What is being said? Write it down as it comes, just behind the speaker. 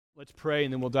Let's pray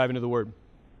and then we'll dive into the Word.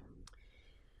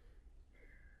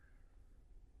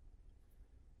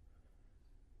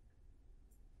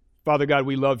 Father God,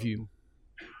 we love you.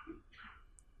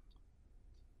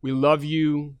 We love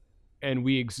you and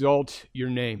we exalt your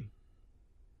name.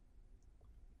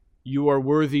 You are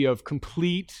worthy of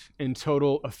complete and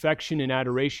total affection and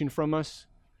adoration from us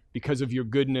because of your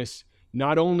goodness,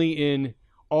 not only in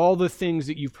all the things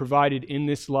that you've provided in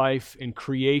this life and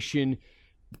creation,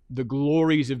 the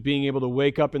glories of being able to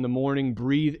wake up in the morning,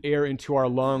 breathe air into our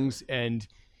lungs, and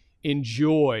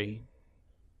enjoy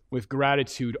with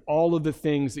gratitude all of the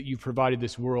things that you've provided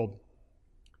this world.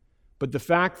 But the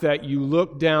fact that you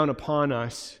look down upon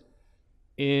us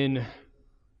in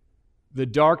the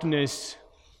darkness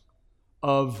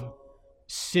of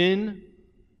sin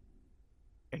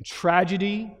and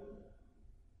tragedy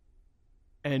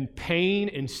and pain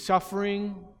and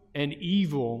suffering and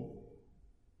evil,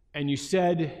 and you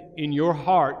said in your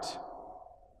heart,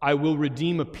 I will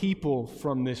redeem a people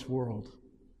from this world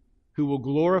who will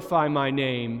glorify my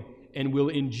name and will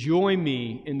enjoy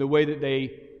me in the way that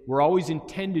they were always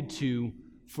intended to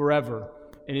forever.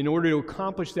 And in order to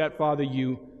accomplish that, Father,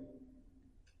 you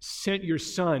sent your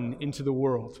Son into the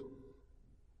world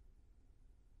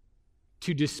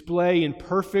to display in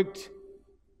perfect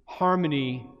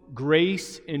harmony,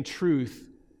 grace and truth,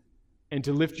 and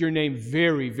to lift your name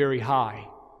very, very high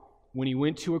when he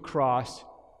went to a cross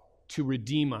to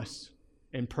redeem us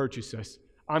and purchase us.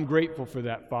 I'm grateful for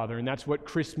that, Father, and that's what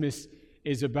Christmas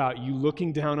is about, you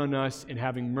looking down on us and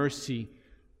having mercy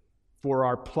for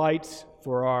our plights,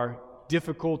 for our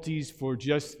difficulties, for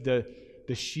just the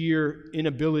sheer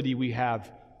inability we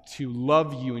have to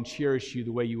love you and cherish you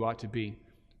the way you ought to be.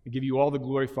 I give you all the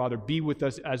glory, Father. Be with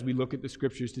us as we look at the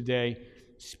Scriptures today.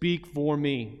 Speak for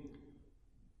me.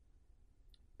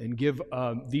 And give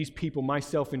these people,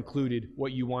 myself included,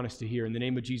 what you want us to hear. In the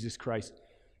name of Jesus Christ,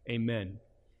 amen.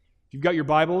 If you've got your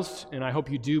Bibles, and I hope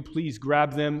you do, please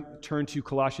grab them, turn to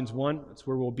Colossians 1. That's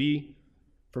where we'll be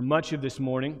for much of this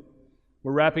morning.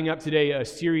 We're wrapping up today a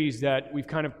series that we've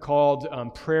kind of called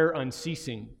Prayer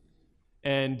Unceasing.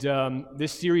 And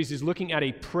this series is looking at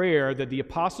a prayer that the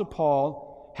Apostle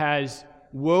Paul has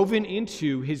woven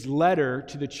into his letter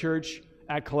to the church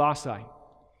at Colossae.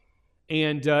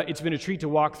 And it's been a treat to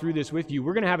walk through this with you.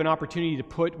 We're going to have an opportunity to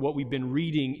put what we've been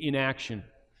reading in action.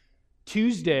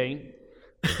 Tuesday,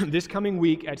 this coming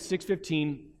week at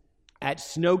 6:15 at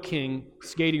Snow King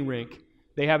Skating Rink,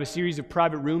 they have a series of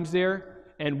private rooms there,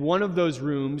 and one of those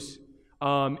rooms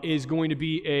is going to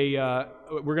be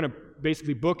we're going to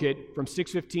basically book it from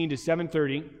 6:15 to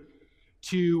 7:30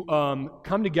 to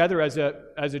come together as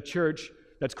a church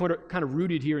that's kind of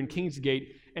rooted here in Kingsgate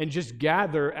and just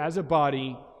gather as a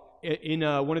body in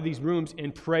one of these rooms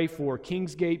and pray for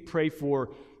Kingsgate, pray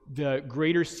for the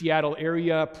greater Seattle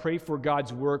area, pray for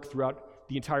God's work throughout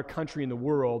the entire country and the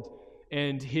world,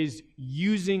 and his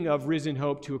using of Risen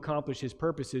Hope to accomplish his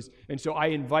purposes. And so I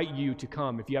invite you to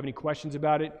come. If you have any questions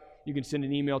about it, you can send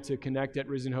an email to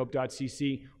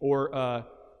connect@risenhope.cc or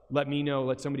let me know,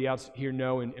 let somebody else here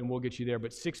know, and we'll get you there.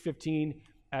 But 6:15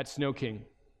 at Snow King.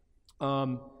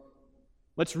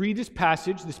 Let's read this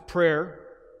passage, this prayer,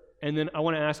 and then I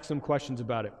want to ask some questions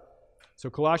about it. So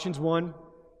Colossians 1,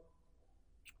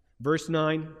 verse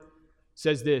 9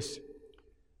 says this,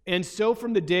 "And so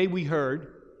from the day we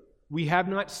heard, we have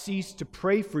not ceased to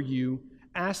pray for you,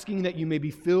 asking that you may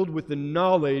be filled with the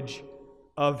knowledge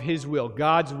of his will,"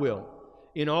 God's will,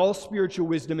 "in all spiritual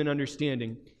wisdom and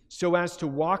understanding, so as to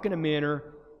walk in a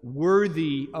manner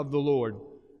worthy of the Lord,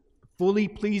 fully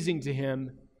pleasing to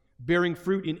him, bearing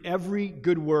fruit in every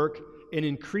good work and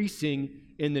increasing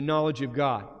in the knowledge of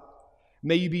God.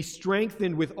 May you be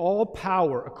strengthened with all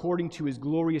power according to his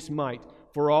glorious might,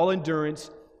 for all endurance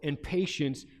and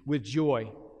patience with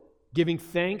joy, giving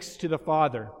thanks to the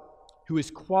Father who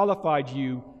has qualified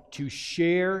you to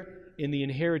share in the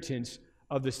inheritance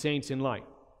of the saints in light."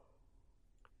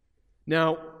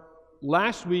 Now,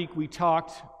 last week we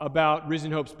talked about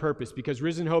Risen Hope's purpose, because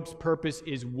Risen Hope's purpose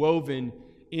is woven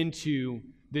into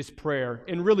this prayer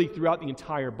and really throughout the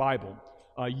entire Bible.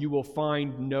 You will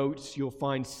find notes, you'll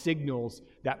find signals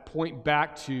that point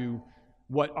back to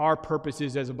what our purpose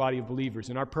is as a body of believers.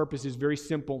 And our purpose is very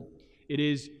simple. It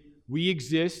is, we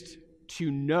exist to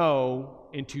know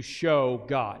and to show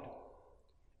God.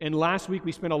 And last week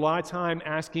we spent a lot of time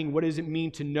asking, what does it mean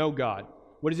to know God?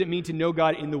 What does it mean to know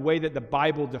God in the way that the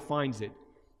Bible defines it?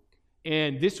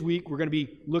 And this week we're going to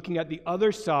be looking at the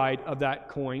other side of that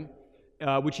coin,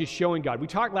 which is showing God. We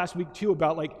talked last week too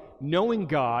about knowing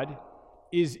God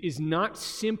is not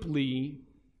simply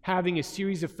having a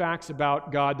series of facts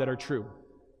about God that are true.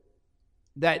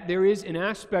 that there is an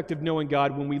aspect of knowing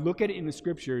God when we look at it in the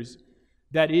Scriptures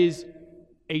that is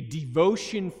a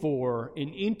devotion for, an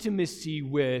intimacy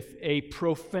with, a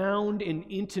profound and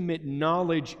intimate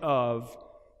knowledge of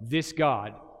this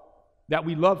God, that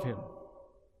we love Him.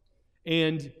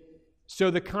 And so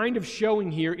the kind of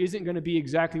showing here isn't going to be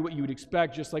exactly what you would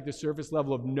expect, just like the surface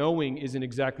level of knowing isn't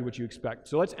exactly what you expect.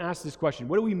 So let's ask this question.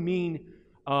 What do we mean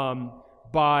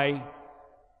by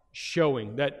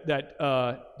showing?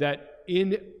 That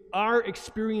in our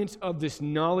experience of this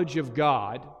knowledge of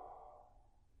God,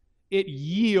 it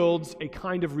yields a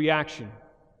kind of reaction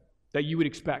that you would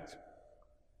expect.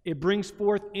 It brings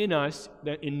forth in us,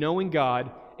 that in knowing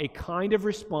God, a kind of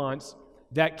response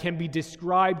that can be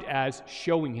described as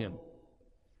showing Him.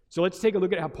 So let's take a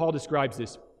look at how Paul describes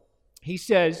this. He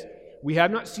says, "We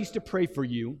have not ceased to pray for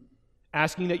you,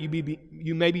 asking that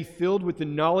you may be filled with the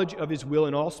knowledge of His will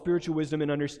and all spiritual wisdom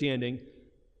and understanding."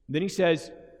 Then he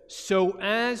says, "so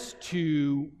as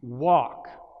to walk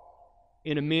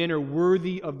in a manner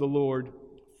worthy of the Lord,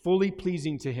 fully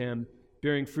pleasing to Him,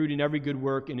 bearing fruit in every good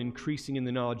work and increasing in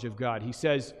the knowledge of God." He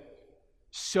says,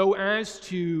 so as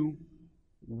to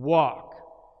walk.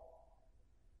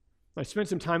 I spent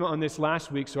some time on this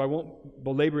last week, so I won't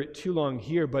belabor it too long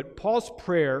here, but Paul's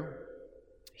prayer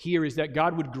here is that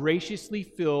God would graciously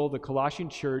fill the Colossian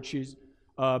church's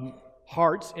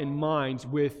hearts and minds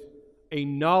with a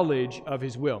knowledge of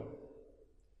His will,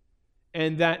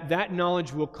 and that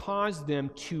knowledge will cause them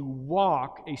to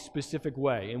walk a specific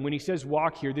way. And when he says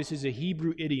walk here, this is a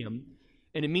Hebrew idiom,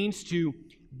 and it means to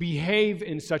behave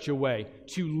in such a way,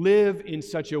 to live in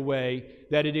such a way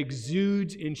that it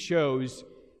exudes and shows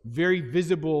very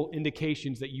visible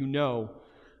indications that you know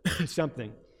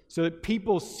something. So that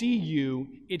people see you,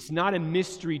 it's not a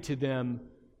mystery to them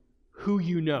who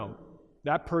you know.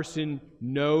 That person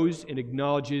knows and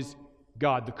acknowledges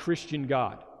God, the Christian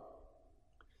God.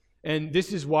 And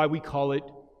this is why we call it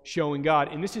showing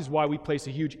God. And this is why we place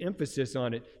a huge emphasis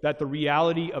on it, that the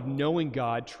reality of knowing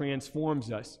God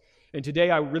transforms us. And today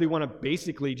I really want to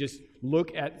basically just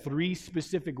look at 3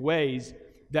 specific ways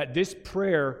that this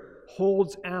prayer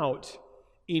holds out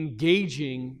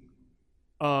engaging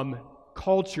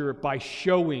culture by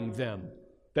showing them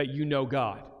that you know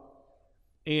God.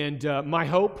 And my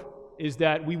hope is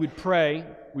that we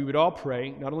would all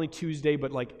pray, not only Tuesday,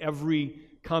 but like every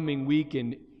coming week,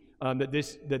 and that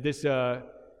this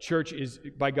church is,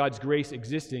 by God's grace,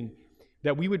 existing,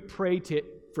 that we would pray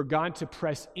for God to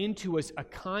press into us a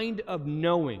kind of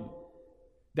knowing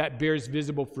that bears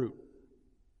visible fruit.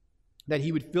 That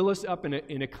He would fill us up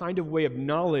in a kind of way of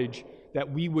knowledge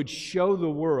that we would show the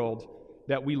world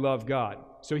that we love God.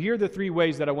 So here are the 3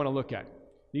 ways that I want to look at.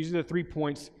 These are the 3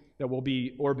 points that we'll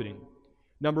be orbiting.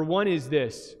 Number 1 is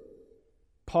this.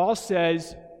 Paul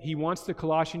says he wants the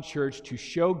Colossian church to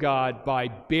show God by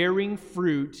bearing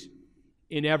fruit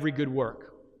in every good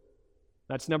work.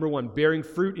 That's number 1, bearing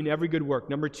fruit in every good work.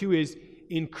 Number 2 is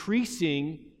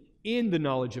increasing in the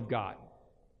knowledge of God.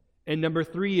 And number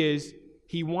 3 is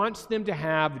he wants them to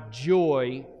have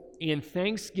joy and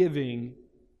thanksgiving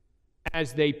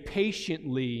as they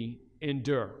patiently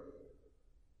endure.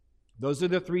 Those are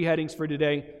the 3 headings for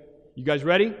today. You guys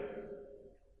ready?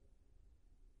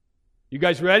 You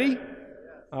guys ready?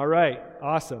 All right,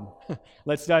 awesome.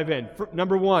 Let's dive in.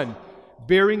 Number 1,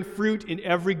 bearing fruit in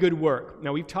every good work.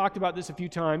 Now, we've talked about this a few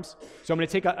times, so I'm going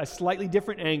to take a slightly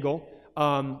different angle.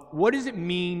 What does it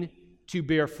mean to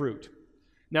bear fruit?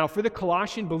 Now, for the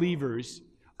Colossian believers,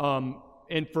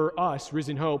 and for us,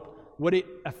 Risen Hope, what it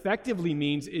effectively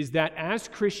means is that as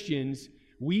Christians,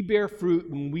 we bear fruit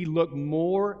when we look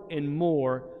more and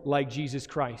more like Jesus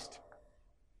Christ.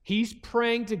 He's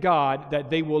praying to God that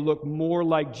they will look more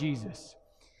like Jesus.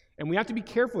 And we have to be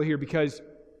careful here, because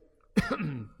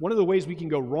one of the ways we can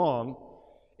go wrong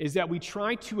is that we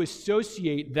try to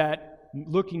associate that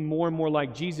looking more and more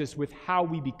like Jesus with how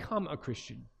we become a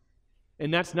Christian.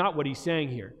 And that's not what he's saying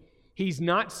here. He's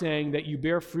not saying that you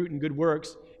bear fruit in good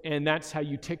works and that's how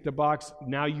you tick the box,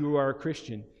 now you are a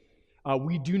Christian.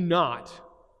 We do not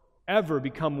ever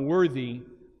become worthy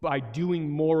by doing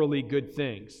morally good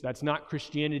things. That's not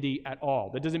Christianity at all.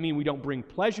 That doesn't mean we don't bring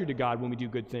pleasure to God when we do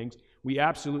good things. We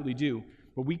absolutely do.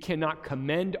 But we cannot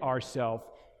commend ourselves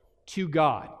to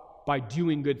God by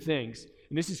doing good things.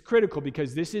 And this is critical,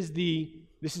 because this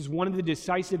is one of the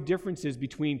decisive differences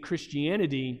between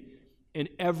Christianity and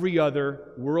every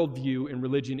other worldview and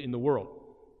religion in the world.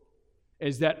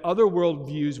 Is that other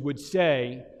worldviews would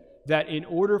say that in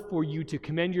order for you to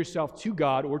commend yourself to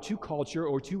God or to culture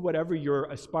or to whatever you're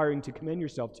aspiring to commend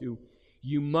yourself to,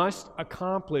 you must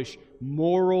accomplish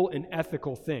moral and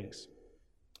ethical things.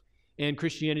 And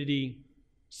Christianity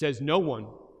says no one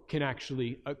can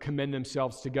actually commend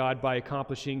themselves to God by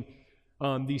accomplishing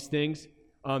these things.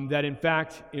 That in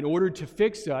fact, in order to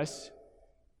fix us,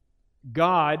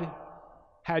 God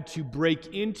had to break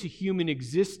into human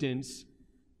existence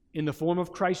in the form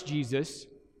of Christ Jesus.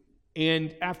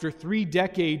 And after 3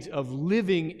 decades of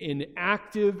living in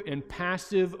active and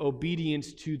passive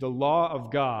obedience to the law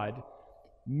of God,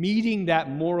 meeting that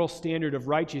moral standard of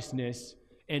righteousness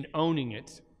and owning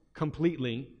it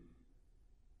completely,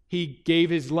 he gave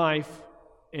his life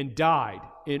and died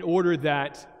in order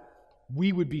that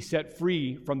we would be set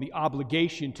free from the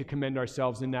obligation to commend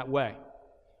ourselves in that way.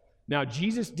 Now,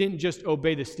 Jesus didn't just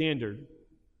obey the standard.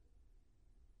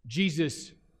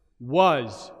 Jesus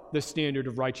was the standard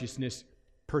of righteousness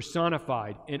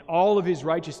personified, and all of his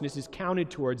righteousness is counted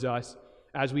towards us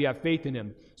as we have faith in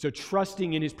him. So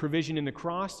trusting in his provision in the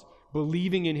cross,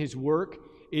 believing in his work,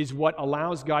 is what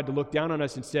allows God to look down on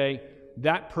us and say,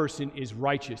 that person is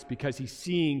righteous because he's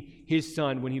seeing his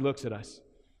Son when he looks at us.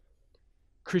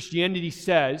 Christianity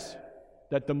says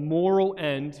that the moral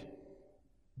end,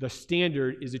 the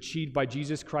standard, is achieved by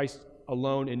Jesus Christ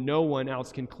alone, and no one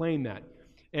else can claim that.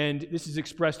 And this is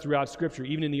expressed throughout Scripture,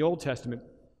 even in the Old Testament,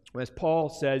 as Paul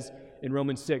says in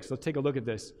Romans 6. Let's take a look at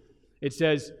this. It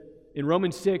says in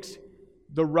Romans 6,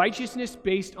 the righteousness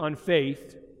based on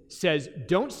faith says,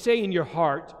 don't say in your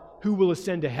heart, who will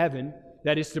ascend to heaven,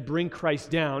 that is to bring Christ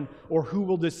down, or who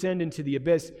will descend into the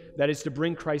abyss, that is to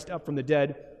bring Christ up from the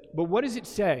dead. But what does it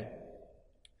say?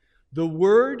 The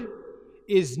word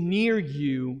is near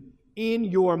you, in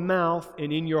your mouth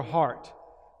and in your heart.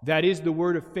 That is the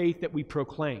word of faith that we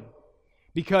proclaim.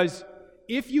 Because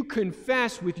if you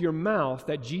confess with your mouth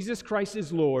that Jesus Christ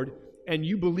is Lord, and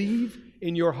you believe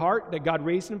in your heart that God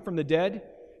raised him from the dead,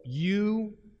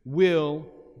 you will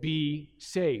be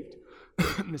saved.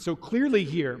 So clearly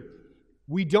here,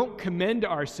 we don't commend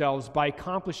ourselves by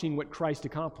accomplishing what Christ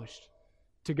accomplished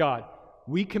to God.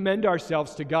 We commend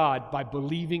ourselves to God by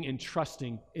believing and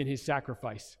trusting in his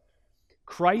sacrifice.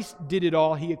 Christ did it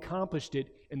all. He accomplished it,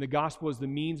 and the gospel is the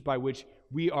means by which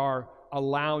we are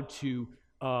allowed to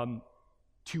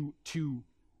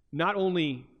not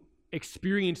only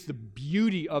experience the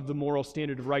beauty of the moral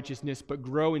standard of righteousness, but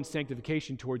grow in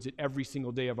sanctification towards it every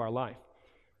single day of our life.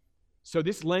 So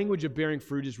this language of bearing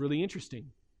fruit is really interesting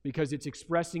because it's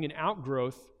expressing an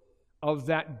outgrowth of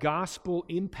that gospel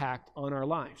impact on our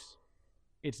lives.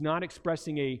 It's not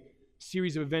expressing a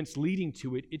series of events leading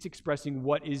to it. It's expressing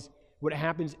what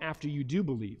happens after you do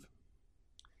believe.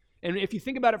 And if you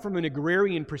think about it from an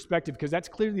agrarian perspective, because that's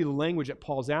clearly the language that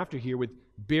Paul's after here with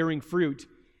bearing fruit,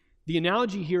 the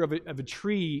analogy here of a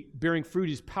tree bearing fruit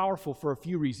is powerful for a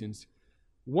few reasons.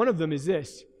 One of them is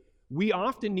this. We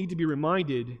often need to be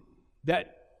reminded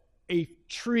that a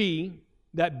tree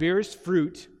that bears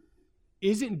fruit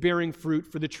isn't bearing fruit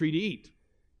for the tree to eat.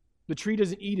 The tree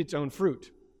doesn't eat its own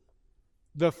fruit.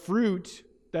 The fruit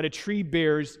that a tree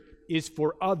bears is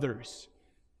for others.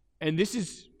 And this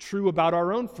is true about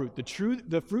our own fruit.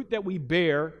 The fruit that we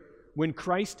bear when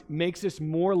Christ makes us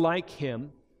more like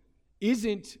him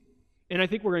isn't, and I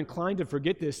think we're inclined to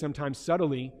forget this sometimes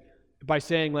subtly by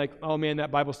saying like, oh man,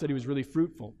 that Bible study was really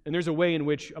fruitful. And there's a way in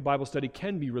which a Bible study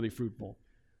can be really fruitful.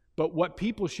 But what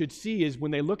people should see is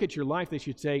when they look at your life, they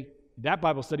should say, that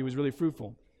Bible study was really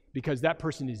fruitful because that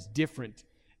person is different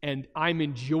and I'm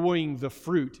enjoying the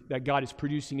fruit that God is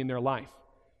producing in their life.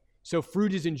 So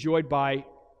fruit is enjoyed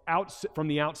from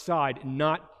the outside,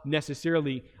 not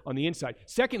necessarily on the inside.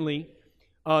 Secondly,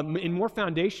 and more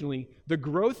foundationally, the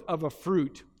growth of a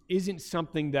fruit isn't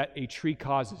something that a tree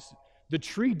causes. The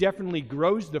tree definitely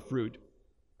grows the fruit,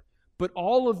 but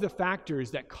all of the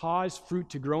factors that cause fruit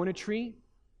to grow in a tree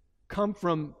come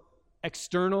from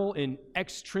external and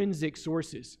extrinsic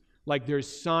sources. Like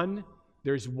there's sun,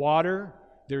 there's water,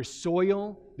 there's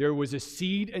soil, there was a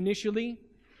seed initially.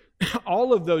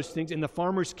 All of those things, and the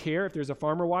farmer's care, if there's a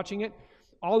farmer watching it,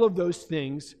 all of those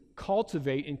things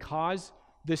cultivate and cause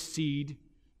the seed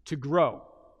to grow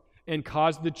and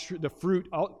cause the fruit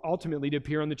ultimately to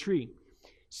appear on the tree.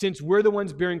 Since we're the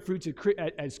ones bearing fruits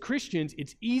as Christians,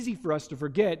 it's easy for us to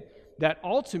forget that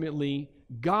ultimately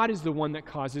God is the one that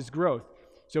causes growth.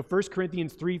 So 1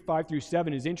 Corinthians 3, 5 through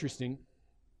 7 is interesting.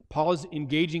 Paul is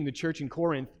engaging the church in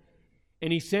Corinth,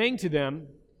 and he's saying to them,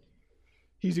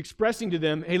 he's expressing to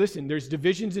them, hey, listen, there's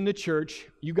divisions in the church.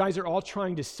 You guys are all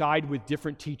trying to side with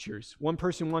different teachers. One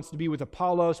person wants to be with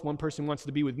Apollos. One person wants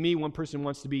to be with me. One person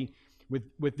wants to be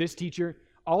with this teacher.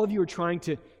 All of you are trying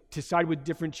to side with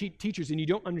different teachers, and you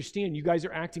don't understand. You guys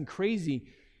are acting crazy.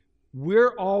 We're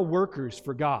all workers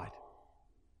for God.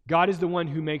 God is the one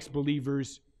who makes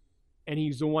believers, and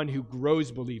he's the one who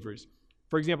grows believers.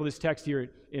 For example, this text here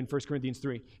in 1 Corinthians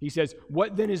 3, he says,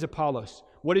 "What then is Apollos?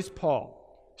 What is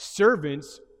Paul?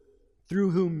 Servants through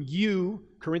whom you,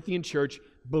 Corinthian church,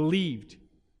 believed,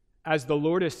 as the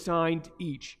Lord assigned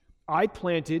each. I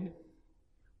planted,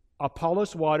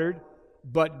 Apollos watered,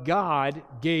 but God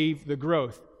gave the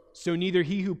growth. So neither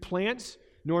he who plants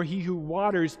nor he who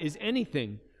waters is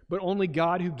anything, but only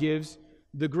God who gives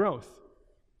the growth."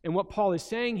 And what Paul is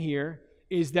saying here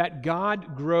is that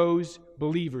God grows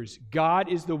believers. God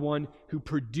is the one who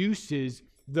produces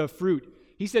the fruit.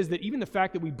 He says that even the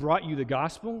fact that we brought you the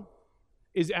gospel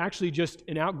is actually just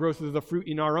an outgrowth of the fruit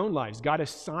in our own lives. God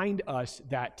assigned us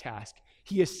that task.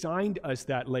 He assigned us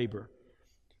that labor.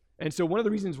 And so one of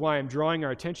the reasons why I'm drawing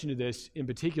our attention to this in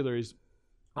particular is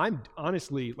I'm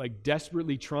honestly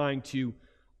desperately trying to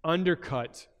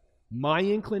undercut my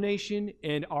inclination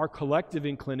and our collective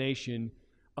inclination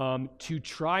to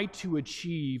try to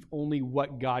achieve only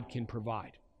what God can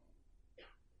provide,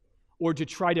 or to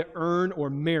try to earn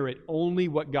or merit only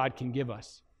what God can give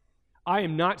us. I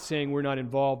am not saying we're not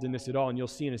involved in this at all, and you'll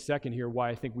see in a second here why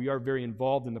I think we are very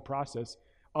involved in the process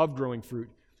of growing fruit.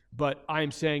 But I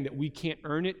am saying that we can't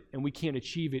earn it and we can't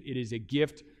achieve it. It is a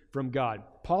gift from God.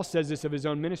 Paul says this of his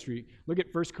own ministry. Look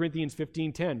at 1 Corinthians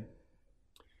 15:10.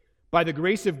 "By the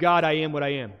grace of God I am what I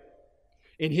am.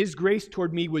 And his grace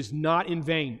toward me was not in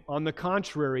vain. On the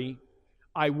contrary,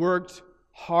 I worked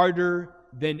harder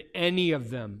than any of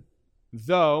them,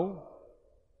 though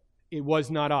it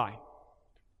was not I,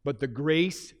 but the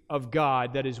grace of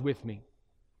God that is with me."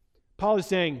 Paul is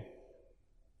saying,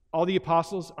 all the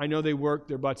apostles, I know they worked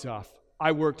their butts off.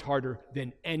 I worked harder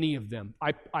than any of them.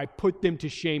 I put them to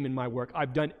shame in my work.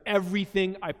 I've done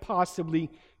everything I possibly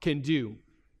can do.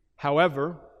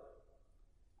 However,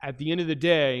 at the end of the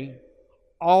day,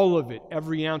 all of it,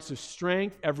 every ounce of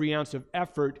strength, every ounce of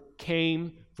effort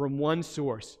came from one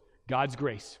source, God's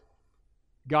grace.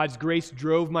 God's grace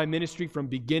drove my ministry from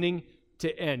beginning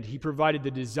to end. He provided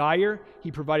the desire,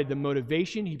 He provided the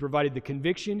motivation, He provided the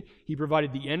conviction, He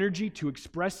provided the energy to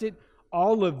express it.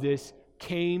 All of this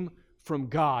came from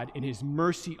God in His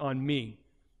mercy on me.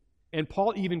 And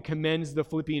Paul even commends the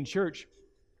Philippian church.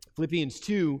 Philippians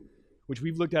 2, which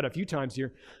we've looked at a few times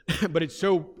here, but it's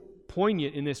so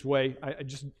poignant in this way, I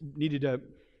just needed to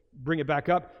bring it back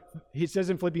up. He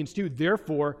says in Philippians 2,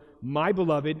 "Therefore, my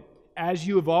beloved, as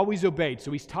you have always obeyed."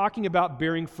 So he's talking about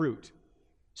bearing fruit.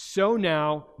 "So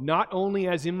now, not only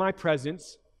as in my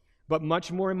presence, but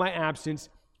much more in my absence,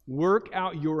 work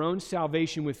out your own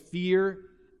salvation with fear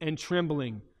and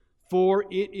trembling. For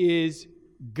it is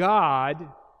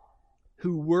God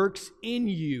who works in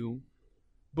you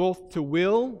both to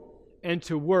will and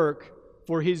to work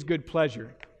for His good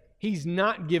pleasure." He's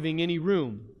not giving any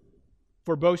room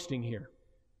for boasting here.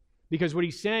 Because what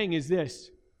he's saying is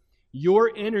this: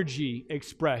 your energy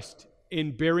expressed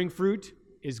in bearing fruit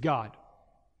is God.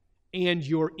 And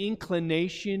your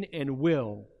inclination and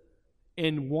will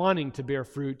in wanting to bear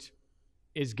fruit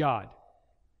is God.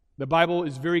 The Bible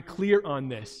is very clear on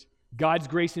this. God's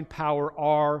grace and power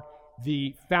are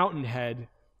the fountainhead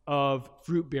of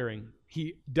fruit bearing.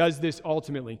 He does this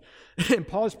ultimately. And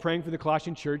Paul is praying for the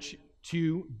Colossian church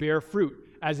to bear fruit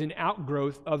as an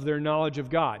outgrowth of their knowledge of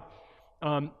God.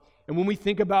 And when we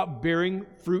think about bearing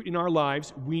fruit in our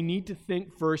lives, we need to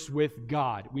think first with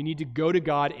God. We need to go to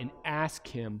God and ask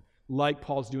Him, like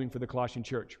Paul's doing for the Colossian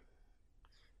church.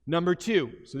 Number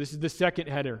 2, so this is the second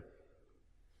header.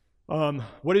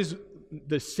 What is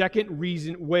the second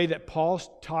way that Paul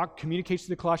communicates to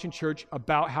the Colossian church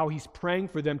about how he's praying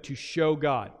for them to show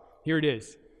God? Here it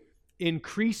is: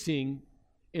 increasing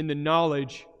in the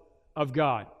knowledge of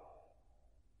God.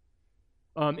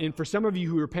 And for some of you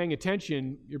who are paying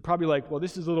attention, you're probably like, well,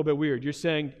 this is a little bit weird. You're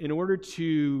saying in order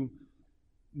to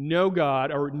know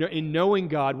God, or in knowing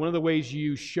God, one of the ways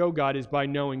you show God is by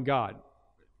knowing God.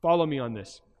 Follow me on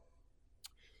this.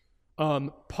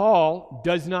 Paul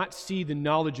does not see the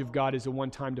knowledge of God as a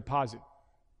one-time deposit.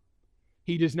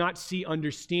 He does not see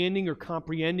understanding or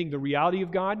comprehending the reality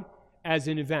of God as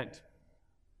an event.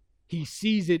 He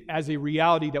sees it as a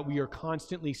reality that we are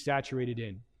constantly saturated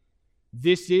in.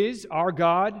 This is our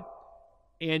God,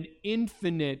 an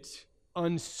infinite,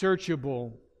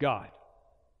 unsearchable God.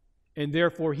 And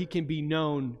therefore, He can be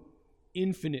known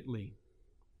infinitely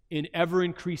in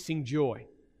ever-increasing joy.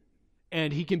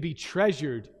 And He can be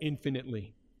treasured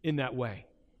infinitely in that way.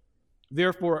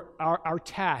 Therefore, our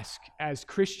task as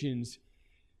Christians,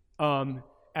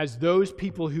 as those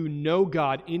people who know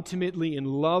God intimately and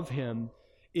love Him,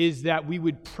 is that we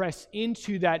would press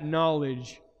into that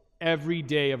knowledge every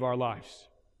day of our lives.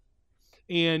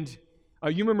 And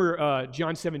You remember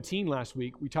John 17 last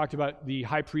week. We talked about the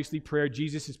high priestly prayer.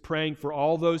 Jesus is praying for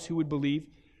all those who would believe.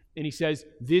 And he says,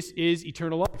 this is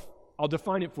eternal life. I'll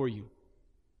define it for you.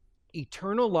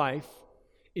 Eternal life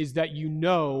is that you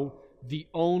know the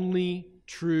only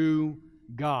true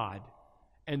God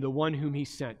and the one whom he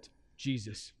sent,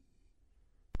 Jesus.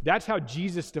 That's how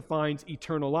Jesus defines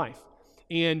eternal life.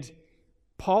 And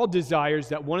Paul desires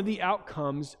that one of the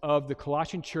outcomes of the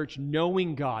Colossian church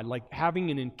knowing God, like having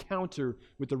an encounter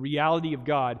with the reality of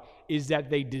God, is that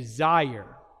they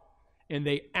desire and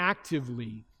they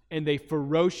actively and they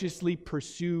ferociously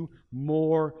pursue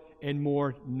more and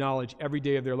more knowledge every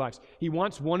day of their lives. He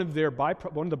wants one of the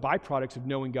byproducts of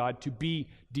knowing God to be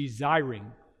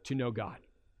desiring to know God.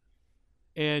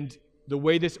 And the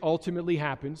way this ultimately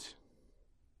happens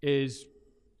is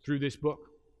through this book.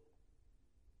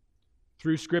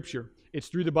 Through Scripture. It's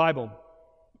through the Bible.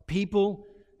 People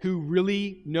who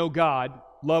really know God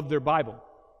love their Bible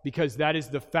because that is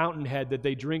the fountainhead that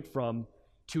they drink from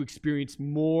to experience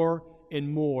more and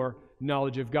more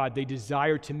knowledge of God. They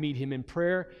desire to meet him in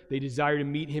prayer. They desire to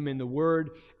meet him in the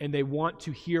Word, and they want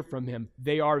to hear from him.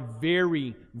 They are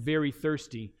very, very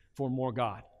thirsty for more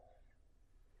God.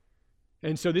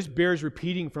 And so this bears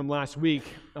repeating from last week,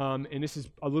 and this is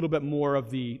a little bit more of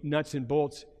the nuts and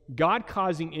bolts. God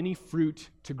causing any fruit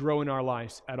to grow in our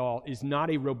lives at all is not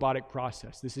a robotic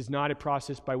process. This is not a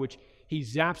process by which he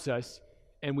zaps us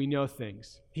and we know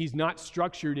things. He's not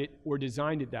structured it or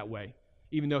designed it that way,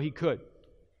 even though he could.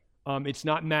 It's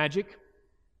not magic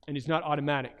and it's not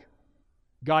automatic.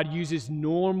 God uses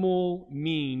normal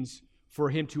means for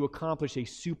him to accomplish a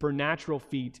supernatural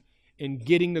feat in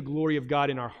getting the glory of God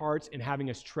in our hearts and having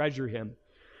us treasure him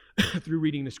through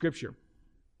reading the Scripture.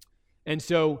 And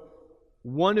so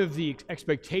one of the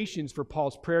expectations for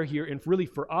Paul's prayer here, and really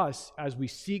for us as we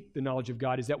seek the knowledge of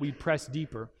God, is that we press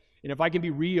deeper. And if I can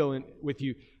be real with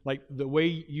you, like the way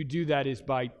you do that is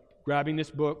by grabbing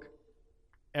this book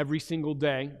every single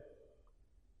day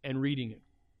and reading it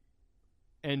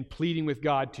and pleading with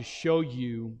God to show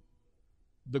you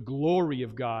the glory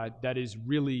of God that is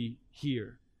really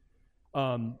here.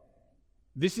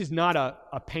 This is not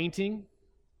a painting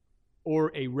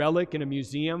or a relic in a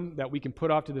museum that we can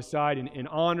put off to the side and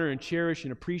honor and cherish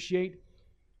and appreciate.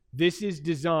 This is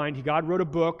designed, God wrote a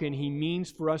book and he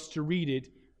means for us to read it.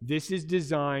 This is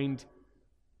designed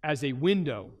as a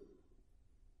window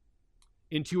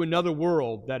into another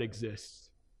world that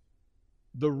exists,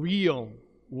 the real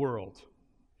world.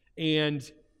 And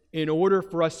in order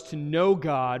for us to know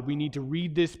God, we need to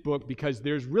read this book because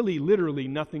there's really literally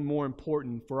nothing more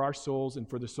important for our souls and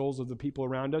for the souls of the people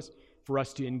around us for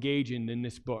us to engage in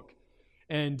this book.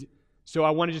 And so I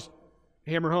want to just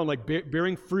hammer home, like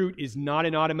bearing fruit is not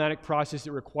an automatic process.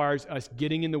 It requires us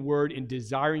getting in the Word and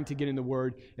desiring to get in the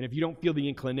Word. And if you don't feel the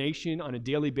inclination on a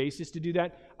daily basis to do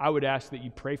that, I would ask that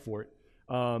you pray for it.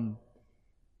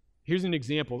 Here's an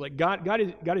example. Like God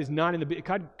is not in the.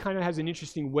 God kind of has an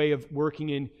interesting way of working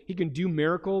in. He can do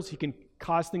miracles. He can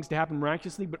cause things to happen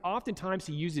miraculously, but oftentimes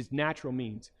he uses natural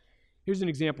means. Here's an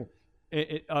example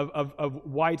of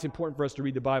why it's important for us to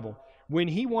read the Bible. When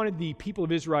he wanted the people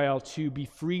of Israel to be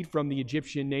freed from the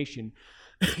Egyptian nation,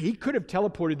 he could have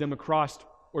teleported them across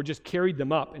or just carried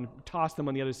them up and tossed them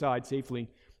on the other side safely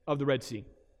of the Red Sea.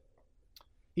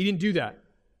 He didn't do that.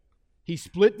 He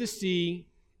split the sea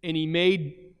and he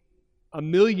made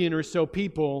 1 million or so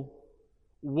people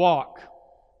walk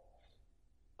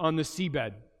on the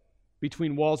seabed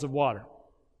between walls of water.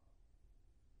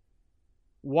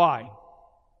 Why?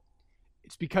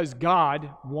 It's because God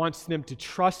wants them to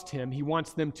trust him. He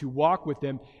wants them to walk with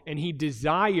him, and he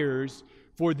desires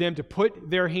for them to put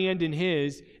their hand in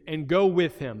his and go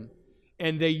with him.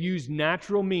 And they used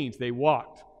natural means. They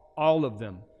walked, all of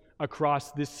them,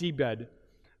 across the seabed.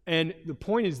 And the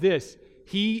point is this: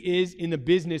 he is in the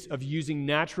business of using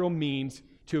natural means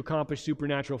to accomplish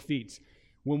supernatural feats.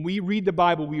 When we read the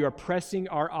Bible, we are pressing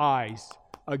our eyes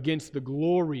against the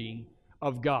glory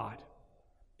of God.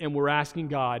 And we're asking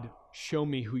God, show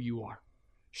me who you are.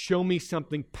 Show me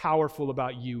something powerful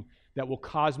about you that will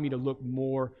cause me to look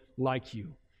more like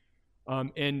you.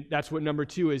 And that's what number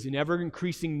 2 is, an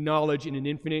ever-increasing knowledge in an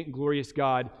infinite and glorious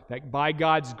God, that by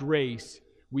God's grace,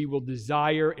 we will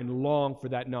desire and long for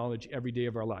that knowledge every day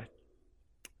of our life.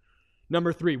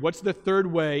 Number 3, what's the third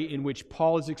way in which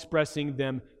Paul is expressing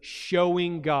them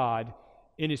showing God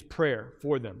in his prayer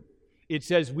for them? It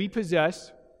says, we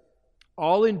possess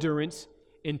all endurance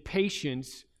and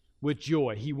patience with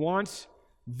joy. He wants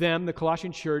them, the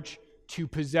Colossian church, to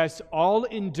possess all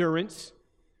endurance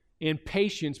and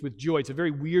patience with joy. It's a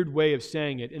very weird way of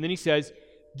saying it. And then he says,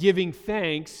 giving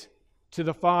thanks to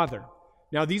the Father.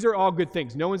 Now, these are all good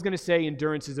things. No one's going to say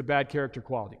endurance is a bad character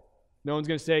quality. No one's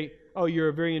going to say, oh, you're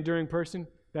a very enduring person?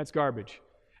 That's garbage.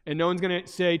 And no one's going to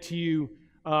say to you,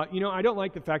 I don't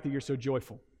like the fact that you're so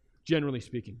joyful, generally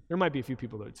speaking. There might be a few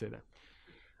people that would say that.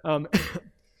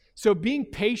 So being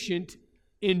patient,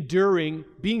 enduring,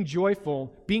 being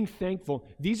joyful, being thankful,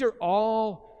 these are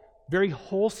all very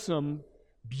wholesome,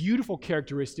 beautiful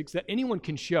characteristics that anyone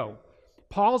can show.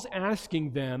 Paul's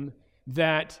asking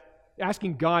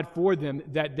God for them,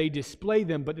 that they display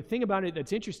them. But the thing about it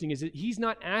that's interesting is that he's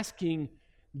not asking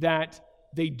that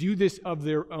they do this of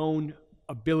their own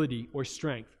ability or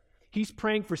strength. He's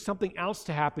praying for something else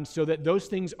to happen so that those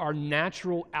things are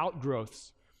natural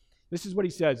outgrowths. This is what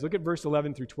he says. Look at verse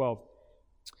 11 through 12.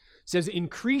 It says,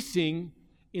 increasing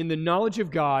in the knowledge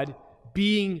of God,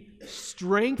 being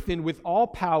strengthened with all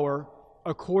power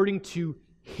according to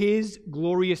his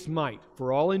glorious might,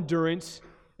 for all endurance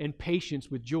and patience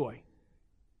with joy.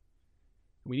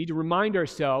 We need to remind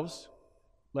ourselves,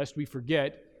 lest we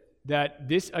forget, that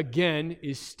this again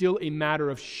is still a matter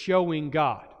of showing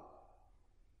God.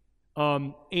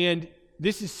 And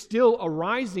this is still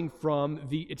arising from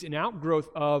it's an outgrowth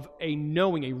of a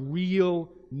knowing, a real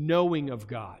knowing of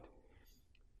God.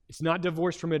 It's not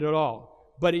divorced from it at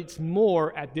all, but it's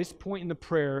more at this point in the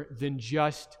prayer than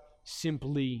just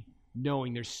simply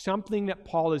knowing. There's something that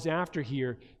Paul is after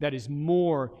here that is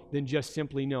more than just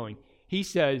simply knowing. He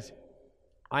says,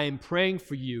 I am praying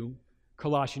for you,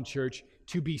 Colossian church,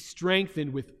 to be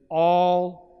strengthened with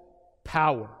all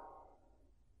power.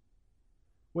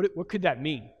 What could that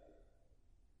mean?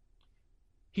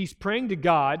 He's praying to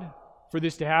God for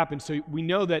this to happen, so we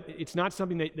know that it's not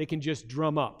something that they can just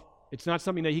drum up. It's not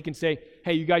something that he can say,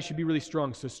 hey, you guys should be really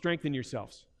strong, so strengthen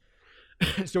yourselves.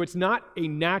 So it's not a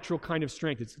natural kind of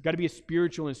strength. It's got to be a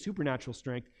spiritual and supernatural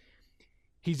strength.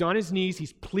 He's on his knees.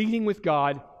 He's pleading with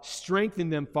God, strengthen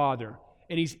them, Father.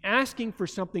 And he's asking for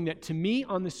something that to me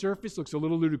on the surface looks a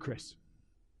little ludicrous,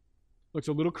 looks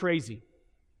a little crazy.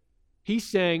 He's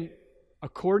saying,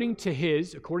 according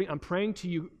to I'm praying to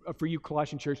you for you,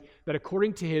 Colossian church, that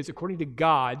according to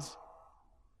God's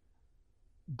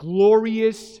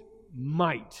glorious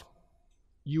might,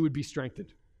 you would be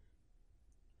strengthened.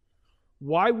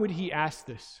 Why would he ask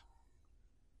this?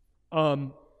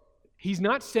 He's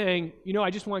not saying, I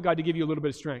just want God to give you a little bit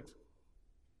of strength.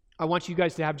 I want you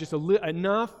guys to have just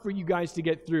enough for you guys to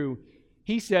get through.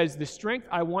 He says, the strength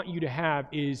I want you to have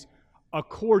is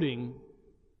according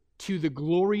to the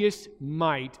glorious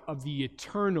might of the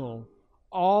eternal,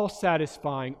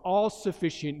 all-satisfying,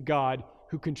 all-sufficient God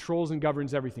who controls and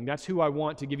governs everything. That's who I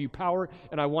want to give you power,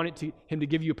 and I want him to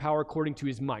give you power according to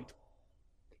his might,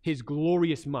 his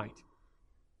glorious might.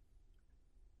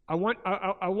 I want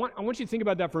you to think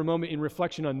about that for a moment in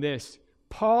reflection on this.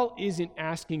 Paul isn't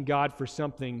asking God for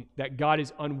something that God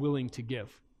is unwilling to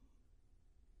give.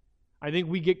 I think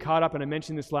we get caught up, and I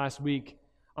mentioned this last week,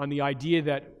 on the idea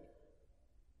that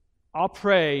I'll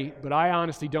pray, but I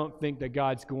honestly don't think that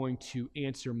God's going to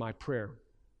answer my prayer.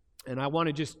 And I want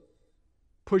to just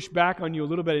push back on you a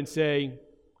little bit and say,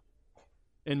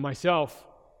 and myself,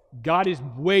 God is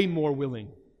way more willing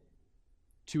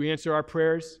to answer our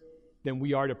prayers than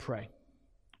we are to pray.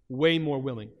 Way more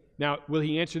willing. Now, will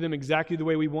he answer them exactly the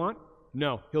way we want?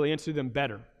 No, he'll answer them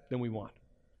better than we want,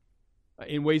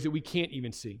 in ways that we can't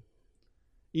even see,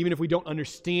 even if we don't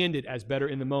understand it as better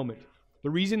in the moment. The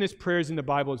reason this prayer is in the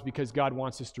Bible is because God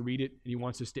wants us to read it, and he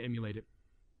wants us to emulate it.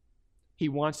 He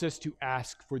wants us to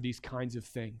ask for these kinds of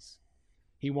things.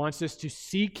 He wants us to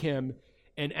seek him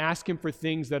and ask him for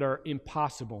things that are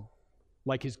impossible,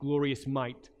 like his glorious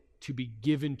might, to be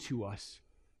given to us,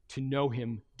 to know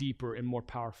him deeper and more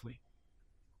powerfully.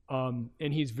 And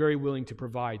he's very willing to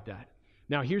provide that.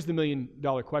 Now, here's the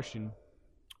million-dollar question.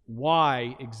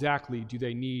 Why exactly do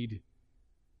they need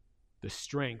the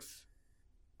strength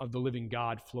of the living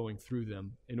God flowing through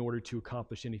them in order to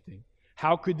accomplish anything?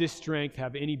 How could this strength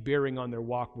have any bearing on their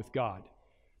walk with God?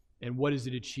 And what does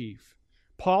it achieve?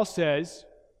 Paul says,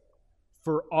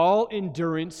 for all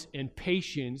endurance and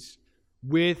patience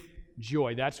with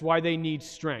joy. That's why they need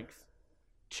strength.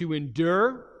 To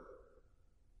endure,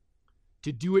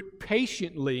 to do it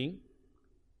patiently,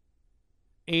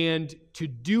 and to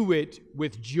do it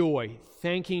with joy,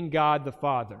 thanking God the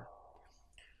Father.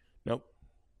 Now,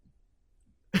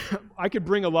 I could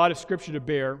bring a lot of scripture to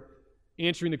bear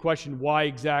answering the question why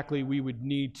exactly we would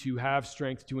need to have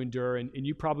strength to endure, and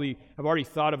you probably have already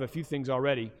thought of a few things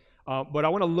already, but I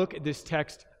want to look at this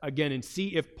text again and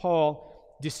see if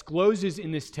Paul discloses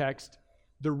in this text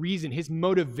the reason, his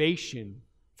motivation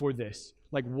for this,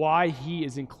 like why he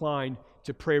is inclined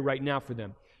to pray right now for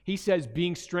them. He says,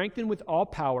 being strengthened with all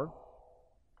power,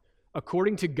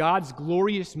 according to God's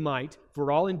glorious might,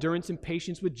 for all endurance and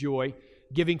patience with joy,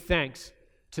 giving thanks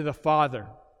to the Father,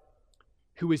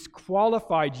 who has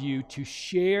qualified you to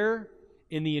share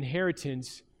in the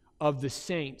inheritance of the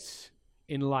saints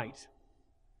in light.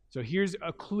 So here's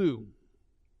a clue.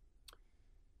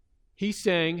 He's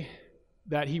saying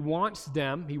that he wants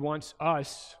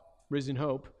us, Risen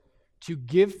Hope, to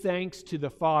give thanks to the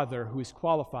Father who has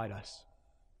qualified us,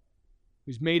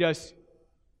 who's made us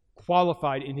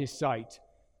qualified in his sight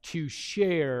to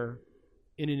share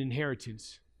in an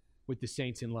inheritance with the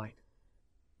saints in light.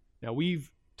 Now,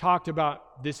 we've talked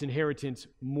about this inheritance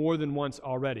more than once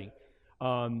already.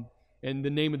 And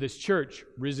the name of this church,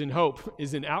 Risen Hope,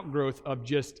 is an outgrowth of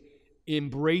just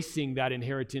embracing that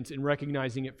inheritance and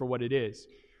recognizing it for what it is.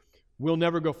 We'll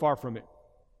never go far from it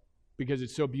because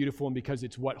it's so beautiful and because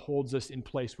it's what holds us in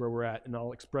place where we're at. And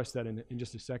I'll express that in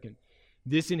just a second.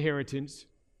 This inheritance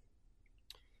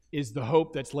is the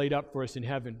hope that's laid up for us in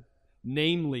heaven,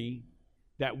 namely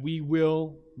that we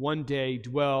will one day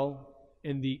dwell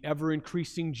in the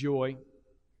ever-increasing joy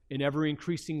and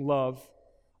ever-increasing love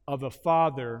of a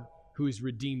Father who has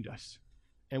redeemed us.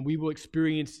 And we will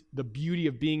experience the beauty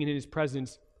of being in his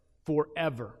presence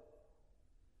forever.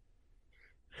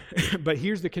 But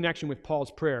here's the connection with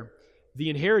Paul's prayer. The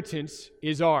inheritance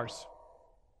is ours.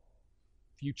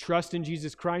 If you trust in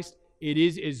Jesus Christ, it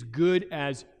is as good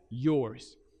as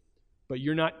yours. But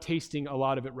you're not tasting a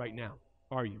lot of it right now,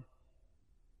 are you?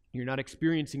 You're not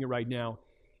experiencing it right now.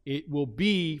 It will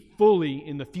be fully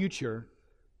in the future,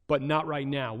 but not right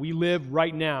now. We live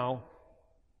right now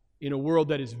in a world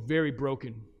that is very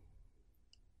broken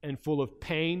and full of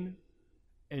pain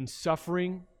and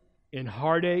suffering and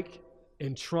heartache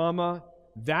and trauma.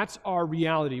 That's our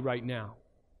reality right now.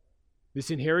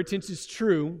 This inheritance is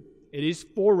true. It is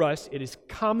for us. It is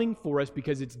coming for us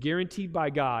because it's guaranteed by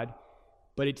God,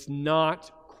 but it's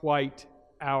not quite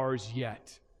ours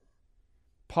yet.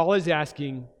 Paul is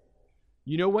asking,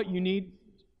 you know what you need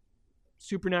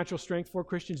supernatural strength for,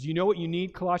 Christians? You know what you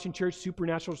need, Colossian church,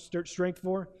 supernatural strength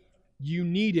for? You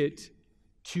need it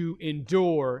to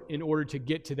endure in order to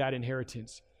get to that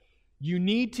inheritance. You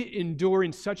need to endure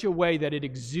in such a way that it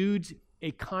exudes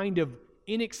a kind of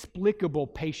inexplicable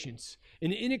patience,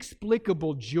 an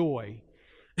inexplicable joy.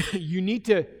 You need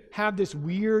to have this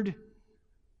weird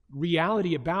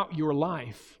reality about your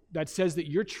life that says that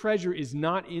your treasure is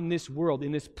not in this world,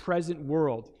 in this present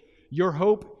world. Your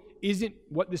hope isn't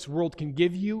what this world can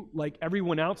give you like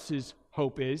everyone else's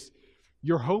hope is.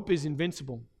 Your hope is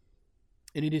invincible,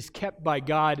 and it is kept by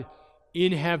God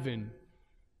in heaven,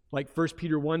 like 1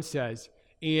 Peter 1 says,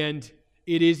 and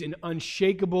it is an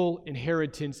unshakable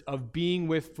inheritance of being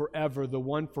with forever the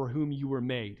one for whom you were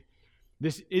made.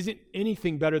 This isn't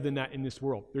anything better than that in this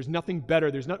world. There's nothing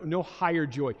better. There's no higher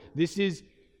joy. This is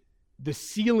the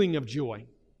ceiling of joy,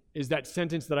 is that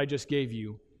sentence that I just gave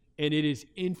you, and it is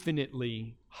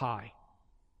infinitely high.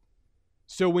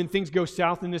 So when things go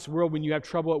south in this world, when you have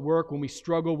trouble at work, when we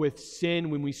struggle with sin,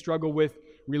 when we struggle with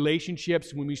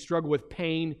relationships, when we struggle with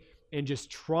pain and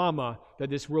just trauma that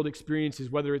this world experiences,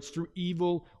 whether it's through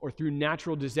evil or through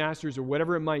natural disasters or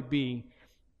whatever it might be,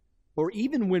 or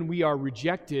even when we are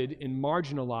rejected and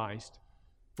marginalized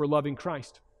for loving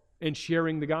Christ and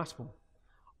sharing the gospel.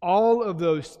 All of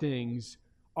those things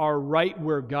are right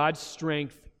where God's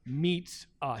strength meets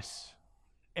us.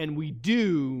 And we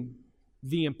do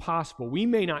the impossible. We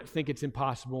may not think it's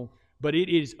impossible, but it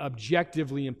is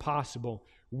objectively impossible.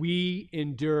 We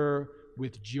endure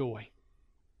with joy.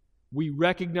 We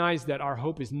recognize that our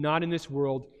hope is not in this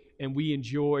world, and we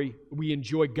enjoy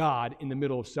God in the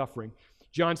middle of suffering.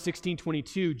 John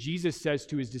 16:22, Jesus says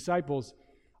to his disciples,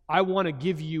 I want to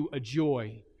give you a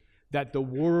joy that the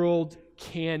world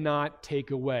cannot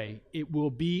take away. It will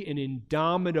be an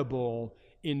indomitable,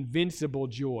 invincible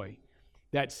joy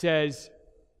that says,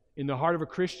 in the heart of a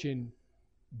Christian,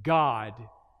 God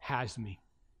has me.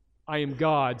 I am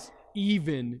God's,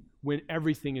 even when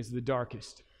everything is the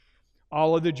darkest.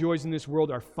 All other joys in this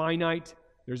world are finite.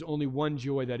 There's only one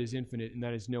joy that is infinite, and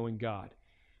that is knowing God.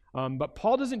 But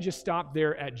Paul doesn't just stop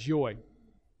there at joy.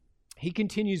 He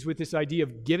continues with this idea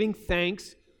of giving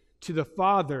thanks to the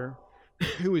Father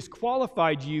who has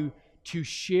qualified you to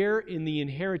share in the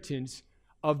inheritance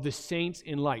of the saints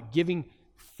in light. Giving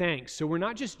thanks. So we're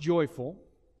not just joyful.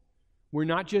 We're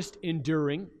not just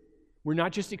enduring. We're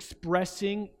not just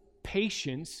expressing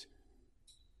patience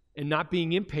and not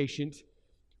being impatient.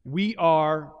 We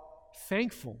are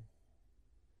thankful.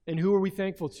 And who are we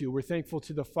thankful to? We're thankful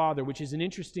to the Father, which is an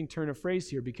interesting turn of phrase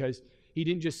here because he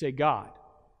didn't just say God.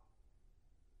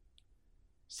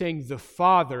 Saying the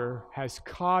Father has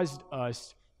caused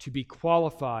us to be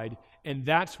qualified, and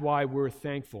that's why we're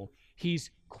thankful.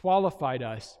 He's qualified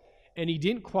us. And he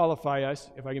didn't qualify us,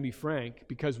 if I can be frank,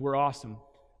 because we're awesome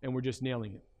and we're just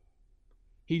nailing it.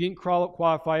 He didn't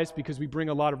qualify us because we bring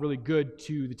a lot of really good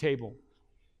to the table.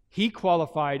 He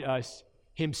qualified us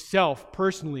himself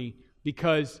personally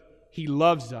because he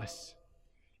loves us.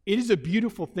 It is a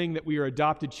beautiful thing that we are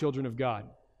adopted children of God,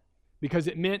 because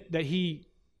it meant that he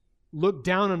looked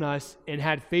down on us and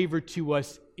had favor to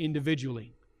us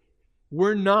individually.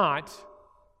 We're not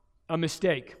a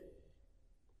mistake.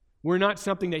 We're not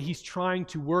something that he's trying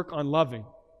to work on loving.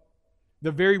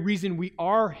 The very reason we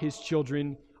are his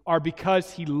children are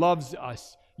because he loves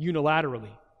us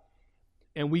unilaterally.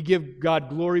 And we give God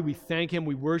glory, we thank him,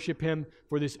 we worship him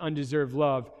for this undeserved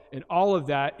love. And all of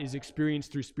that is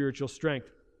experienced through spiritual strength.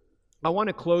 I want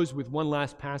to close with one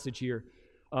last passage here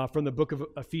from the book of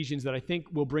Ephesians that I think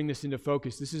will bring this into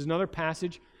focus. This is another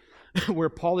passage where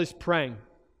Paul is praying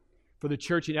for the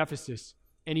church in Ephesus,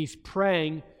 and he's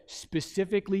praying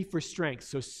specifically for strength.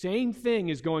 So same thing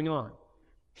is going on.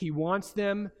 He wants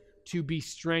them to be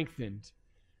strengthened.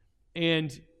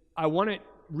 And I want to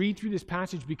read through this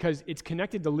passage because it's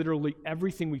connected to literally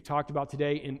everything we've talked about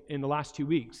today in the last 2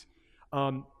 weeks.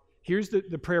 Here's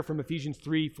the prayer from Ephesians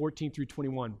 3:14 through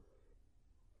 21.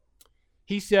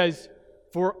 He says,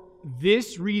 "For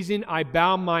this reason I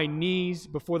bow my knees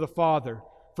before the Father,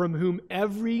 from whom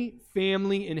every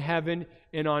family in heaven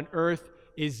and on earth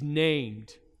is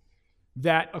named,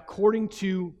 that according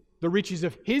to the riches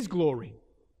of his glory,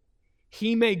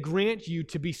 he may grant you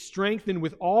to be strengthened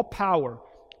with all power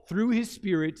through his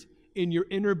Spirit in your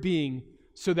inner being,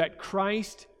 so that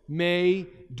Christ may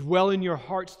dwell in your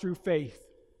hearts through faith,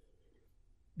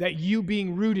 that you,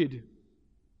 being rooted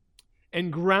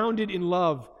and grounded in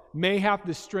love, may have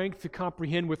the strength to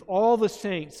comprehend with all the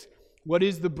saints what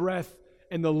is the breadth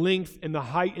and the length and the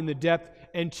height and the depth,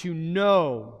 and to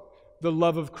know the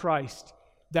love of Christ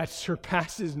that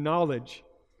surpasses knowledge,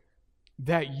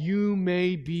 that you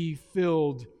may be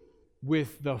filled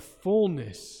with the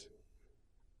fullness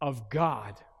of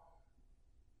God."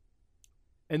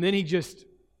 And then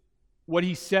what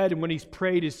he said and when he's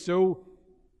prayed is so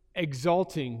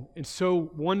exalting and so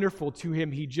wonderful to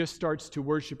him, he just starts to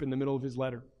worship in the middle of his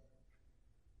letter.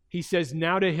 He says,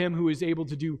 "Now to him who is able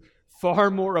to do far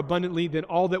more abundantly than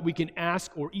all that we can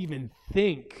ask or even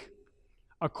think,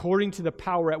 according to the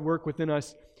power at work within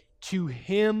us, to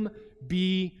him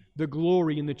be the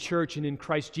glory in the church and in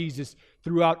Christ Jesus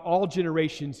throughout all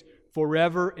generations,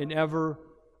 forever and ever.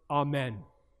 Amen."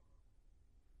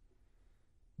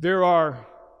 There are,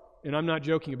 and I'm not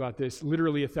joking about this,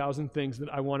 literally 1,000 things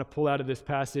that I want to pull out of this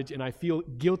passage, and I feel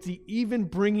guilty even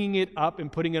bringing it up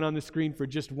and putting it on the screen for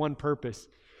just one purpose.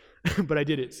 But I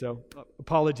did it, so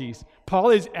apologies. Paul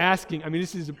is asking,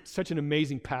 this is such an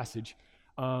amazing passage.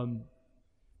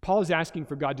 Paul is asking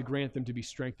for God to grant them to be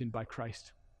strengthened by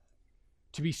Christ,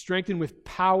 to be strengthened with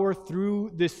power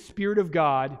through the Spirit of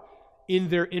God in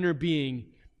their inner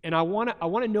being. And I want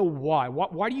to know why.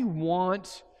 Why do you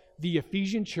want the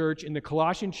Ephesian church and the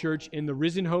Colossian church and the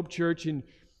Risen Hope church and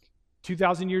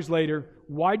 2,000 years later,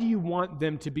 why do you want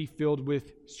them to be filled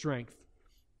with strength?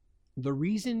 The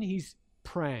reason he's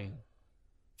praying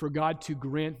for God to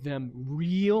grant them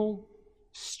real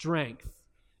strength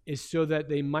is so that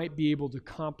they might be able to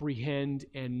comprehend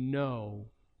and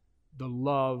know the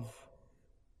love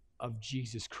of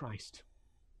Jesus Christ.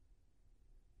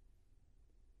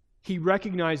 He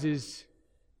recognizes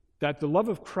that the love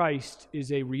of Christ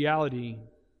is a reality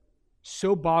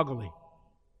so boggling,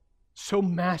 so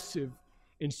massive,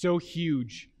 and so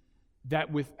huge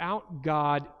that without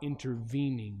God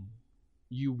intervening,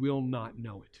 you will not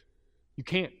know it. You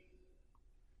can't.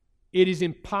 It is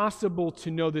impossible to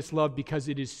know this love because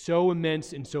it is so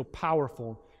immense and so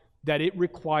powerful that it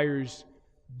requires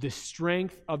the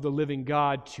strength of the living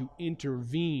God to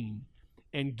intervene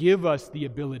and give us the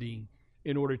ability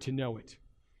in order to know it.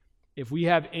 If we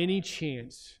have any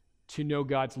chance to know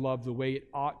God's love the way it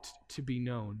ought to be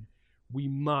known, we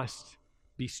must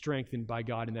be strengthened by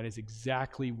God, and that is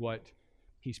exactly what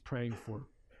he's praying for.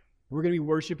 We're going to be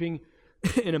worshiping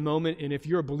in a moment, and if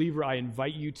you're a believer, I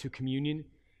invite you to communion,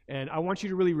 and I want you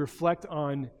to really reflect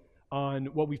on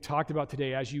what we've talked about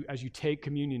today as you take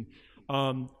communion.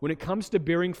 When it comes to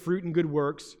bearing fruit and good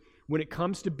works, when it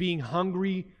comes to being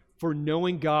hungry for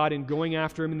knowing God and going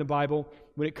after him in the Bible,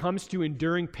 when it comes to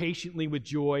enduring patiently with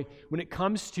joy, when it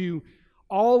comes to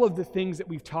all of the things that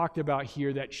we've talked about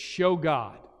here that show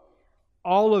God,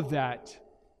 all of that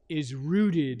is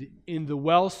rooted in the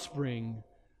wellspring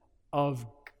of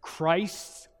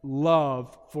Christ's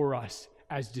love for us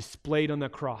as displayed on the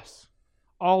cross.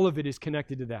 All of it is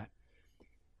connected to that.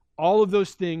 All of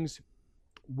those things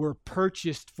were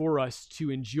purchased for us to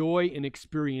enjoy and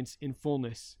experience in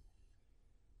fullness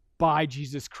by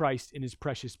Jesus Christ in his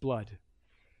precious blood.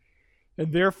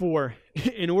 And therefore,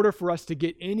 in order for us to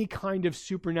get any kind of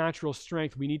supernatural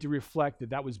strength, we need to reflect that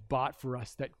that was bought for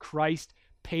us, that Christ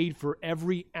paid for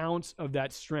every ounce of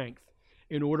that strength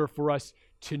in order for us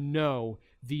to know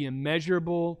the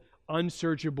immeasurable,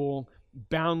 unsearchable,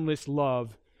 boundless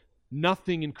love.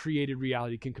 Nothing in created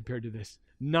reality can compare to this.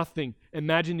 Nothing.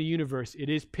 Imagine the universe. It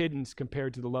is pittance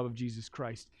compared to the love of Jesus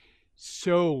Christ.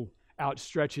 So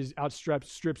outstrips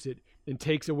it and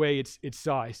takes away its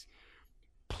size.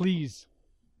 Please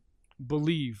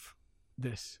believe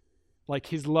this. Like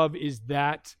his love is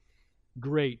that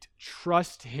great.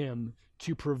 Trust him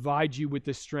to provide you with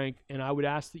the strength. And I would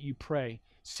ask that you pray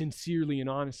sincerely and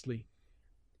honestly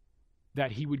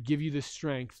that he would give you the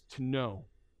strength to know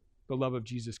the love of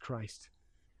Jesus Christ.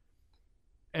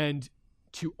 And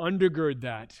to undergird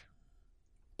that,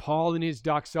 Paul in his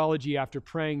doxology after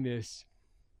praying this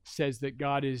says that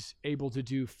God is able to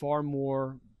do far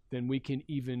more than we can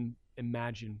even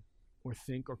imagine or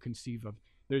think or conceive of.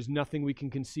 There's nothing we can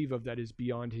conceive of that is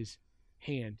beyond his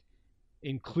hand,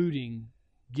 including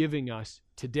giving us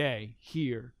today,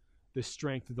 here, the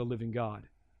strength of the living God.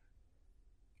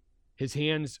 His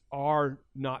hands are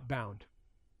not bound.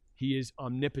 He is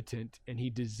omnipotent, and he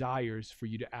desires for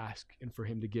you to ask and for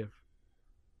him to give.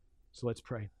 So let's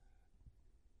pray.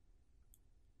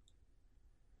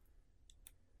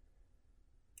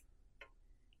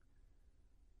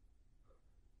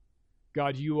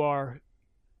 God, you are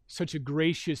such a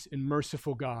gracious and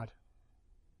merciful God.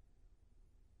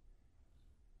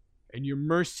 And your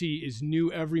mercy is new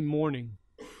every morning.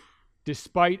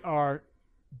 Despite our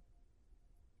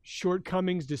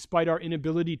shortcomings, despite our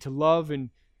inability to love and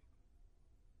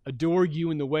adore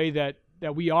you in the way that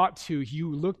we ought to,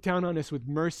 you look down on us with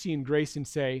mercy and grace and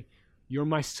say, you're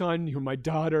my son, you're my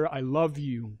daughter, I love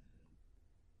you.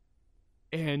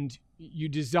 And you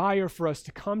desire for us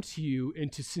to come to you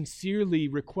and to sincerely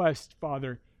request,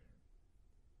 Father,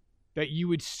 that you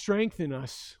would strengthen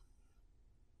us,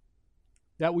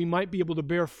 that we might be able to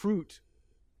bear fruit,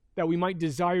 that we might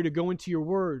desire to go into your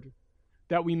word,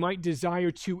 that we might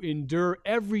desire to endure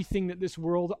everything that this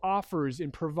world offers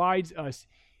and provides us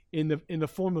in the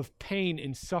form of pain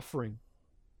and suffering,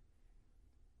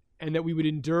 and that we would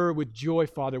endure with joy,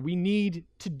 Father. We need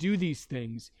to do these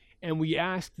things, and we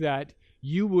ask that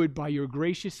you would, by your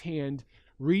gracious hand,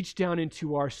 reach down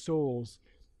into our souls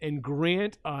and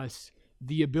grant us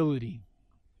the ability.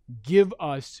 Give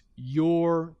us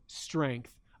your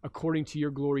strength according to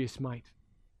your glorious might.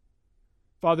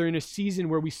 Father, in a season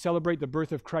where we celebrate the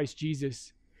birth of Christ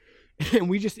Jesus, and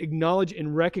we just acknowledge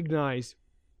and recognize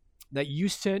that you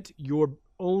sent your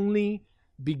only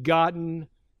begotten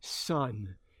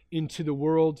Son into the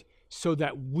world so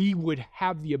that we would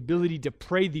have the ability to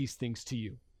pray these things to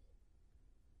you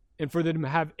and for them to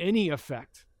have any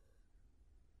effect.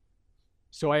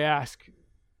 So I ask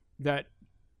that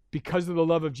because of the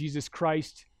love of Jesus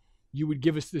Christ, you would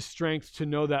give us the strength to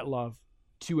know that love,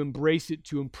 to embrace it,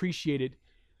 to appreciate it,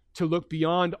 to look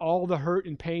beyond all the hurt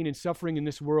and pain and suffering in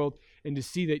this world and to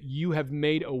see that you have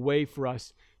made a way for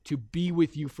us to be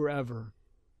with you forever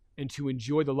and to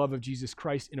enjoy the love of Jesus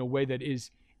Christ in a way that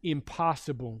is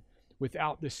impossible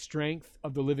without the strength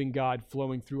of the living God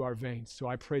flowing through our veins. So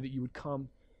I pray that you would come,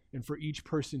 and for each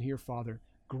person here, Father,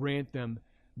 grant them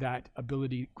that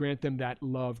ability, grant them that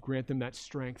love, grant them that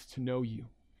strength to know you.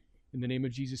 In the name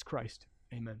of Jesus Christ,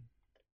 amen.